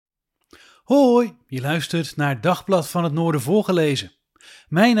Hoi, je luistert naar Dagblad van het Noorden voorgelezen.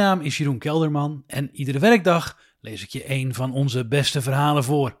 Mijn naam is Jeroen Kelderman en iedere werkdag lees ik je een van onze beste verhalen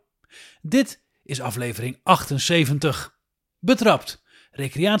voor. Dit is aflevering 78. Betrapt.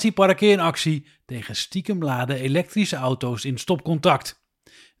 Recreatieparken in actie tegen stiekem laden elektrische auto's in stopcontact.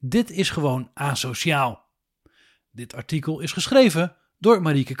 Dit is gewoon asociaal. Dit artikel is geschreven door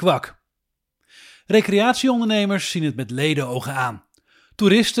Marieke Kwak. Recreatieondernemers zien het met ledenogen aan.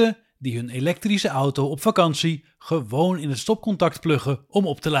 Toeristen die hun elektrische auto op vakantie gewoon in het stopcontact pluggen om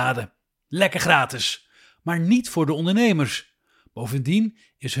op te laden. Lekker gratis, maar niet voor de ondernemers. Bovendien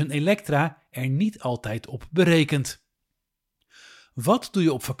is hun elektra er niet altijd op berekend. Wat doe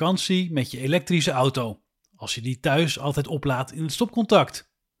je op vakantie met je elektrische auto, als je die thuis altijd oplaadt in het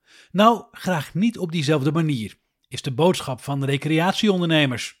stopcontact? Nou, graag niet op diezelfde manier, is de boodschap van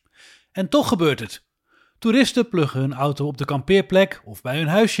recreatieondernemers. En toch gebeurt het. Toeristen pluggen hun auto op de kampeerplek of bij hun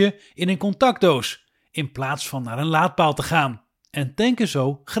huisje in een contactdoos, in plaats van naar een laadpaal te gaan, en tanken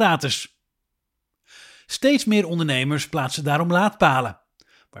zo gratis. Steeds meer ondernemers plaatsen daarom laadpalen,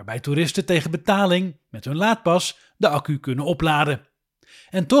 waarbij toeristen tegen betaling met hun laadpas de accu kunnen opladen.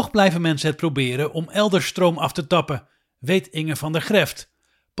 En toch blijven mensen het proberen om elders stroom af te tappen, weet Inge van der Greft,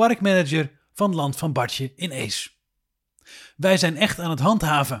 parkmanager van Land van Bartje in Ees. Wij zijn echt aan het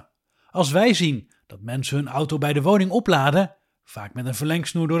handhaven. Als wij zien dat mensen hun auto bij de woning opladen, vaak met een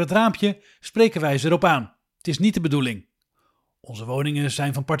verlengsnoer door het raampje, spreken wij ze erop aan. Het is niet de bedoeling. Onze woningen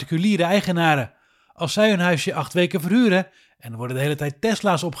zijn van particuliere eigenaren. Als zij hun huisje 8 weken verhuren en er worden de hele tijd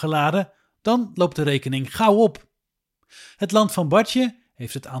Tesla's opgeladen, dan loopt de rekening gauw op. Het Land van Bartje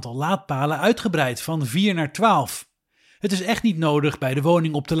heeft het aantal laadpalen uitgebreid van 4 naar 12. Het is echt niet nodig bij de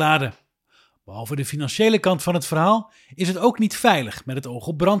woning op te laden. Behalve de financiële kant van het verhaal is het ook niet veilig met het oog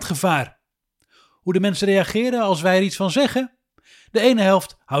op brandgevaar. Hoe de mensen reageren als wij er iets van zeggen? De ene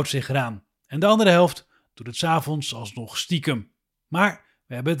helft houdt zich eraan en de andere helft doet het 's avonds alsnog stiekem. Maar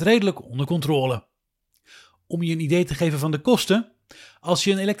we hebben het redelijk onder controle. Om je een idee te geven van de kosten, als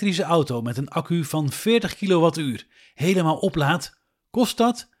je een elektrische auto met een accu van 40 kilowattuur helemaal oplaadt, kost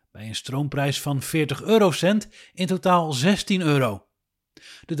dat bij een stroomprijs van 40 eurocent in totaal 16 euro.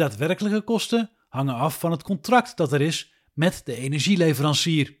 De daadwerkelijke kosten hangen af van het contract dat er is met de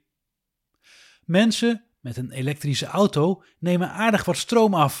energieleverancier. Mensen met een elektrische auto nemen aardig wat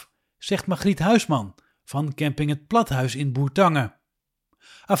stroom af, zegt Margriet Huisman van camping Het Plathuis in Bourtange.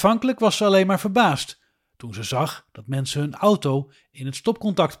 Aanvankelijk was ze alleen maar verbaasd toen ze zag dat mensen hun auto in het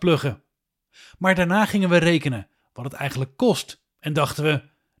stopcontact pluggen. Maar daarna gingen we rekenen wat het eigenlijk kost en dachten we,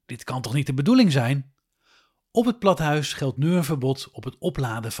 dit kan toch niet de bedoeling zijn? Op het Plathuis geldt nu een verbod op het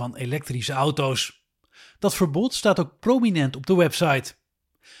opladen van elektrische auto's. Dat verbod staat ook prominent op de website.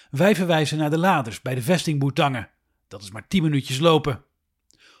 Wij verwijzen naar de laders bij de vesting Bourtange. Dat is maar 10 minuutjes lopen.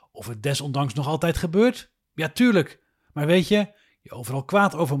 Of het desondanks nog altijd gebeurt? Ja, tuurlijk. Maar weet je overal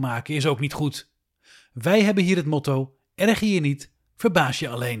kwaad over maken is ook niet goed. Wij hebben hier het motto, erger je niet, verbaas je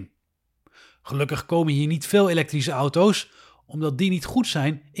alleen. Gelukkig komen hier niet veel elektrische auto's, omdat die niet goed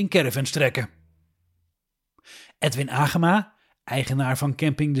zijn in caravans trekken. Edwin Agema, eigenaar van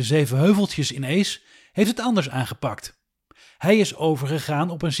camping De Zeven Heuveltjes in Ees, heeft het anders aangepakt. Hij is overgegaan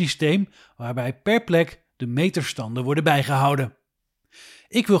op een systeem waarbij per plek de meterstanden worden bijgehouden.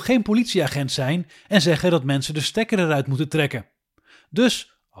 Ik wil geen politieagent zijn en zeggen dat mensen de stekker eruit moeten trekken.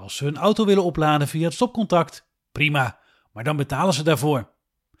 Dus als ze hun auto willen opladen via het stopcontact, prima, maar dan betalen ze daarvoor.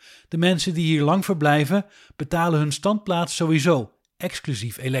 De mensen die hier lang verblijven betalen hun standplaats sowieso,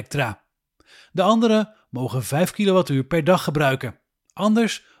 exclusief elektra. De anderen mogen 5 kilowattuur per dag gebruiken.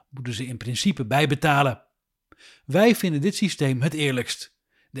 Anders moeten ze in principe bijbetalen. Wij vinden dit systeem het eerlijkst.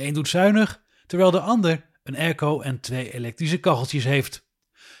 De een doet zuinig, terwijl de ander een airco en 2 elektrische kacheltjes heeft.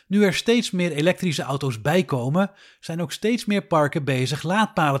 Nu er steeds meer elektrische auto's bijkomen, zijn ook steeds meer parken bezig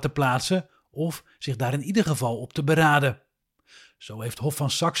laadpalen te plaatsen of zich daar in ieder geval op te beraden. Zo heeft Hof van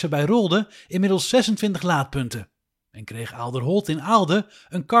Saxe bij Rolde inmiddels 26 laadpunten. En kreeg Aalderholt in Aalde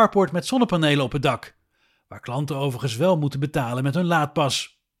een carport met zonnepanelen op het dak, waar klanten overigens wel moeten betalen met hun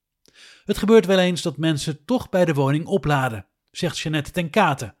laadpas. Het gebeurt wel eens dat mensen toch bij de woning opladen, zegt Jeannette ten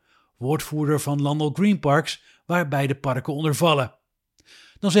Kate, woordvoerder van Landal Green Parks, waar beide parken onder vallen.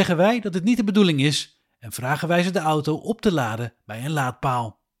 Dan zeggen wij dat het niet de bedoeling is en vragen wij ze de auto op te laden bij een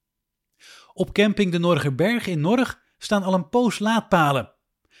laadpaal. Op camping de Norgerberg in Norg staan al een poos laadpalen.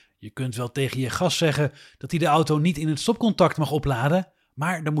 Je kunt wel tegen je gast zeggen dat hij de auto niet in het stopcontact mag opladen,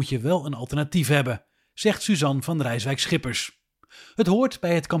 maar dan moet je wel een alternatief hebben, zegt Suzanne van Rijswijk Schippers. Het hoort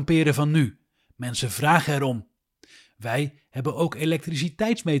bij het kamperen van nu. Mensen vragen erom. Wij hebben ook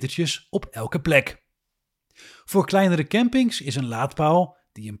elektriciteitsmetertjes op elke plek. Voor kleinere campings is een laadpaal,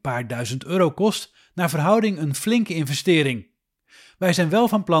 die een paar duizend euro kost, naar verhouding een flinke investering. Wij zijn wel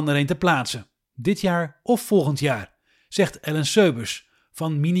van plan er een te plaatsen, dit jaar of volgend jaar, zegt Ellen Seubers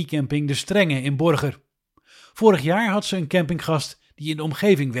van minicamping De Strenge in Borger. Vorig jaar had ze een campinggast die in de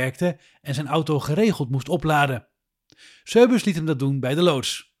omgeving werkte en zijn auto geregeld moest opladen. Seubers liet hem dat doen bij de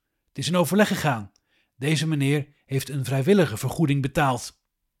loods. Het is in overleg gegaan. Deze meneer heeft een vrijwillige vergoeding betaald.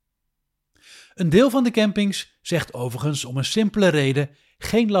 Een deel van de campings zegt overigens om een simpele reden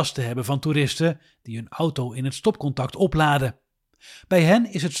geen last te hebben van toeristen die hun auto in het stopcontact opladen. Bij hen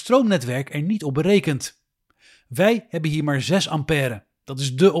is het stroomnetwerk er niet op berekend. Wij hebben hier maar 6 ampère. Dat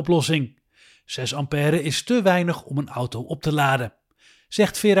is dé oplossing. 6 ampère is te weinig om een auto op te laden,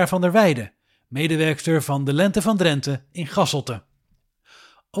 zegt Vera van der Weijden, medewerkster van de Lente van Drenthe in Gasselte.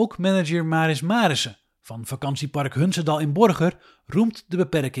 Ook manager Maris Marissen van vakantiepark Hunsedal in Borger roemt de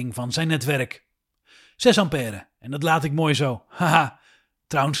beperking van zijn netwerk. 6 ampère, en dat laat ik mooi zo. Haha.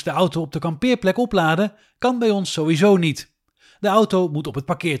 Trouwens, de auto op de kampeerplek opladen kan bij ons sowieso niet. De auto moet op het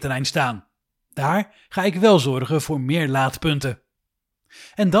parkeerterrein staan. Daar ga ik wel zorgen voor meer laadpunten.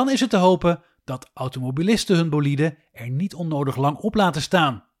 En dan is het te hopen dat automobilisten hun bolide er niet onnodig lang op laten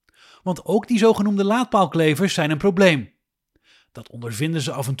staan. Want ook die zogenoemde laadpaalklevers zijn een probleem. Dat ondervinden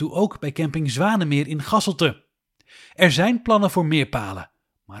ze af en toe ook bij camping Zwanemeer in Gasselte. Er zijn plannen voor meer palen,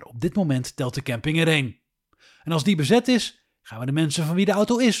 maar op dit moment telt de camping er 1. En als die bezet is, gaan we de mensen van wie de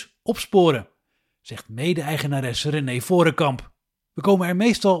auto is opsporen, zegt mede-eigenaresse René Vorenkamp. We komen er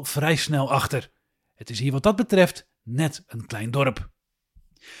meestal vrij snel achter. Het is hier wat dat betreft net een klein dorp.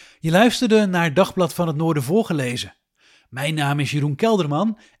 Je luisterde naar Dagblad van het Noorden voorgelezen. Mijn naam is Jeroen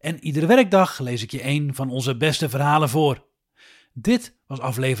Kelderman en iedere werkdag lees ik je een van onze beste verhalen voor. Dit was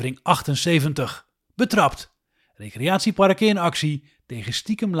aflevering 78. Betrapt. Recreatieparken in actie tegen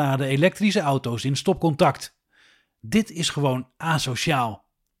stiekem laden elektrische auto's in stopcontact. Dit is gewoon asociaal.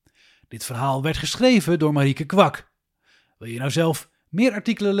 Dit verhaal werd geschreven door Marieke Kwak. Wil je nou zelf meer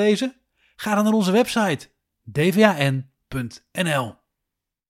artikelen lezen? Ga dan naar onze website dvan.nl.